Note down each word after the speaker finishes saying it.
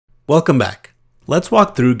Welcome back. Let's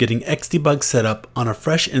walk through getting Xdebug set up on a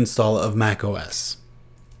fresh install of macOS.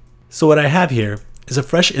 So what I have here is a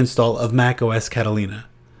fresh install of macOS Catalina.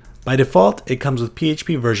 By default, it comes with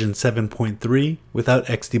PHP version 7.3 without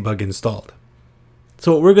Xdebug installed.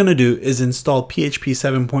 So what we're going to do is install PHP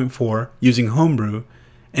 7.4 using Homebrew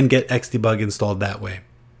and get Xdebug installed that way.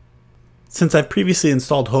 Since I've previously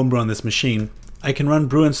installed Homebrew on this machine, I can run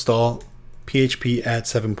brew install PHP at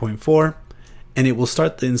 7.4 and it will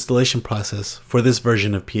start the installation process for this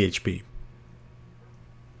version of PHP.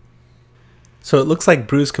 So it looks like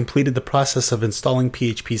Brew's completed the process of installing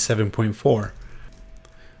PHP 7.4.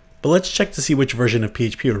 But let's check to see which version of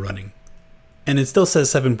PHP we're running. And it still says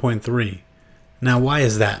 7.3. Now why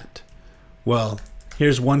is that? Well,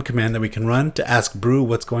 here's one command that we can run to ask Brew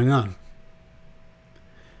what's going on.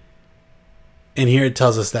 And here it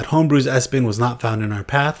tells us that Homebrew's sbin was not found in our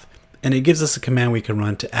path, and it gives us a command we can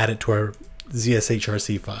run to add it to our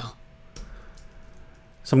ZSHRC file.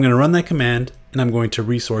 So I'm going to run that command and I'm going to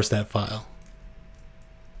resource that file.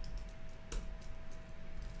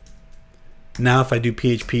 Now if I do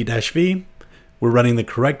php-v, we're running the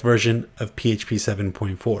correct version of PHP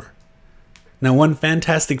 7.4. Now one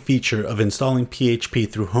fantastic feature of installing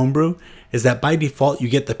PHP through Homebrew is that by default you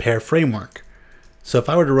get the pair framework. So if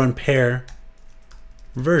I were to run pair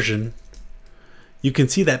version, you can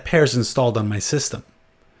see that pair is installed on my system.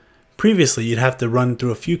 Previously, you'd have to run through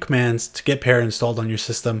a few commands to get pair installed on your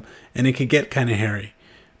system, and it could get kind of hairy.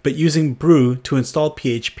 But using Brew to install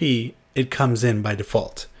PHP, it comes in by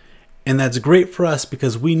default. And that's great for us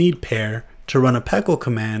because we need pair to run a peckle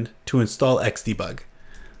command to install Xdebug.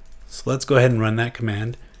 So let's go ahead and run that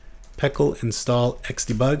command. Peckle install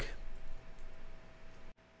Xdebug.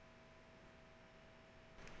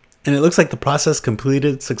 And it looks like the process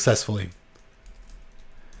completed successfully.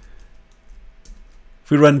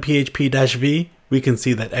 If we run php-v, we can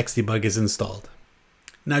see that Xdebug is installed.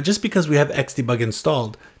 Now just because we have Xdebug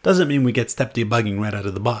installed doesn't mean we get step debugging right out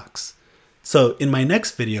of the box. So in my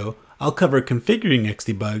next video, I'll cover configuring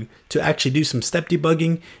Xdebug to actually do some step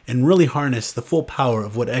debugging and really harness the full power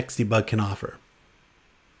of what Xdebug can offer.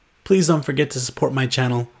 Please don't forget to support my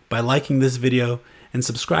channel by liking this video and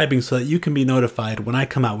subscribing so that you can be notified when I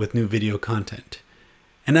come out with new video content.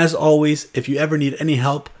 And as always, if you ever need any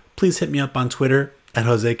help, please hit me up on Twitter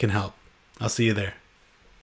 @JoseCanHelp. I'll see you there.